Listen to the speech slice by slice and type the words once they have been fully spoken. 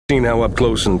Seen how up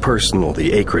close and personal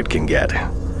the acrid can get.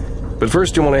 But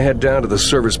first you want to head down to the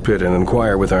service pit and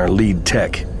inquire with our lead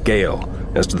tech, Gale,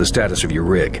 as to the status of your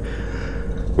rig.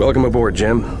 Welcome aboard,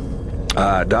 Jim.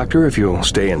 Doctor, if you'll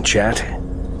stay and chat.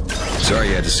 Sorry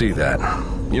you had to see that.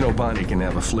 You know Bonnie can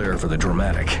have a flair for the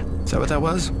dramatic. Is that what that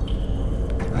was?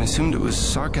 I assumed it was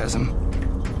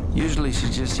sarcasm. Usually she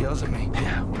just yells at me.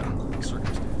 Yeah, well,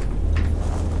 circumstance.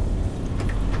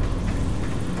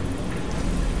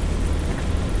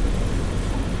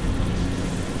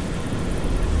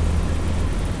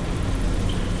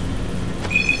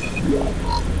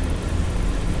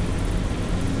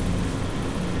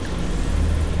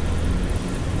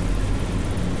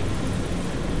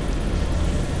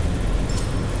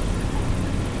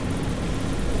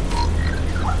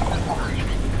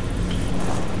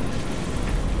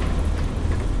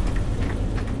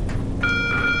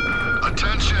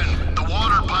 Attention! The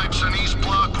water pipes in East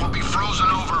Block will be frozen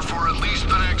over for at least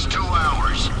the next 2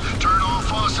 hours. Turn all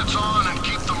faucets on and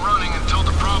keep them running until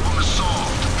the problem is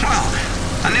solved. Well,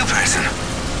 a new person.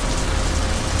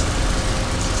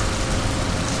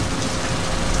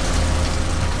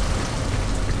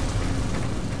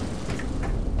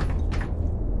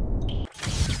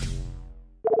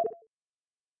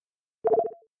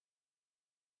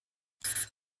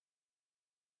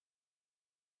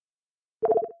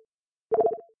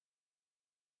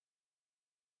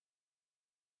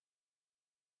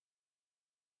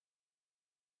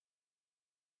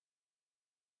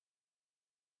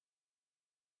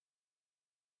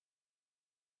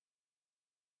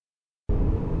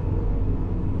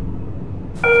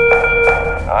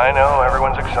 I know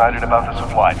everyone's excited about the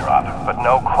supply drop, but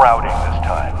no crowding this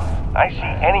time. I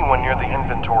see anyone near the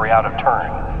inventory out of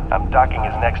turn. I'm docking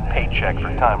his next paycheck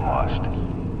for time lost.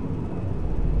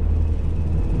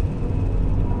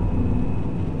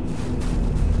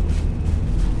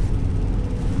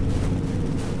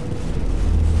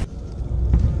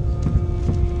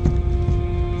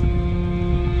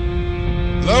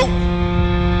 Hello?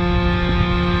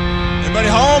 Anybody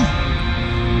home?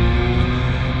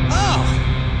 Oh,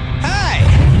 hi.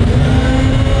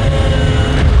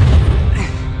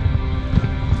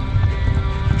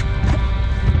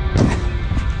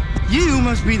 You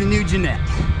must be the new Jeanette.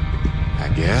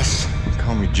 I guess.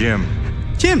 Call me Jim.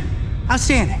 Jim,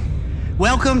 outstanding.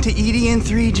 Welcome to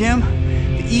EDN3, Jim.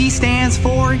 The E stands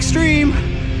for extreme.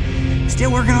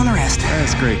 Still working on the rest.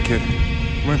 That's great, kid.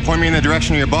 You want to point me in the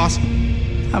direction of your boss?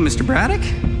 Mr. Braddock?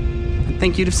 I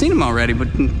think you'd have seen him already, but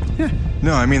yeah.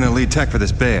 No, I mean the lead tech for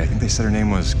this bay. I think they said her name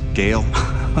was Gale.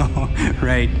 Oh,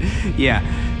 right. Yeah.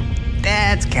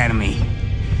 That's kind of me.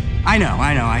 I know.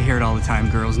 I hear it all the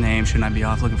time. Girl's name. Shouldn't I be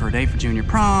off looking for a date for junior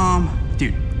prom?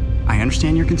 Dude, I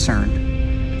understand you're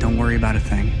concerned. Don't worry about a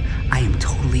thing. I am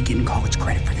totally getting college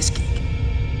credit for this gig.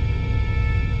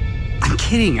 I'm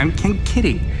kidding. I'm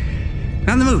kidding.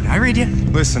 Not in the mood. I read you.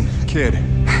 Listen, kid.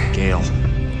 Gale.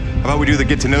 How about we do the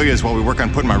get-to-know-yous while we work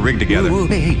on putting my rig together? Whoa,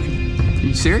 hey. Are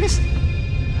you serious?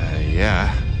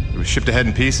 Yeah. It was shipped ahead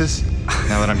in pieces.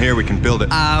 Now that I'm here, we can build it.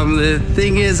 The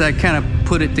thing is, I kind of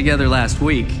put it together last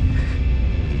week.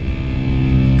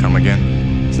 Come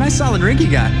again? It's a nice solid rig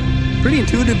you got. Pretty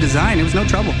intuitive design. It was no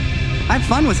trouble. I had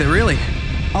fun with it, really.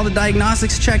 All the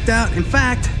diagnostics checked out. In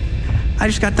fact, I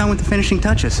just got done with the finishing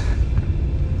touches.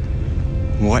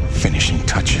 What finishing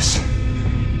touches?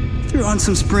 Threw on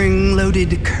some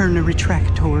spring-loaded Kerner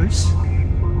retractors.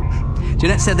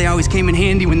 Jeanette said they always came in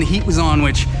handy when the heat was on,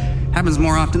 which happens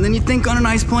more often than you'd think on an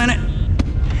ice planet.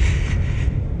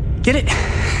 Get it?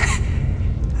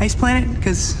 Ice planet?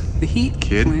 Because the heat...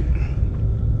 Kid,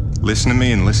 listen to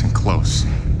me and listen close.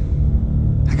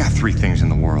 I got 3 things in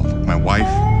the world. My wife,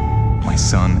 my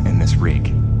son, and this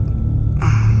rig.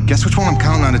 Guess which one I'm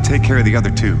counting on to take care of the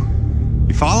other 2?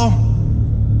 You follow?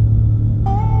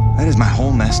 That is my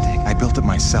whole nest egg. I built it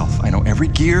myself. I know every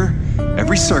gear,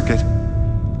 every circuit,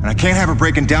 and I can't have her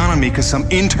breaking down on me because some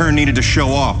intern needed to show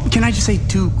off. Can I just say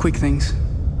 2 quick things?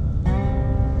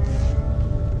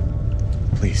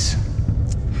 Please.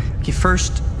 Okay,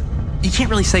 first, you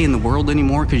can't really say in the world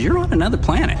anymore because you're on another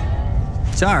planet.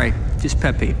 Sorry, just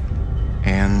pet peeve.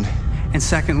 And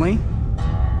secondly,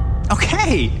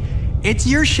 okay, it's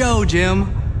your show,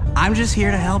 Jim. I'm just here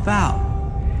to help out.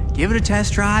 Give it a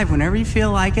test drive whenever you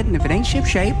feel like it, and if it ain't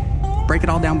ship-shape, break it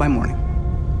all down by morning.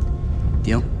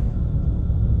 Deal?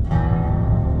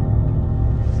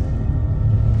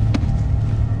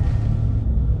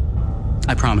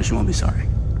 I promise you won't be sorry.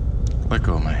 let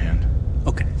go of my hand.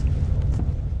 Okay.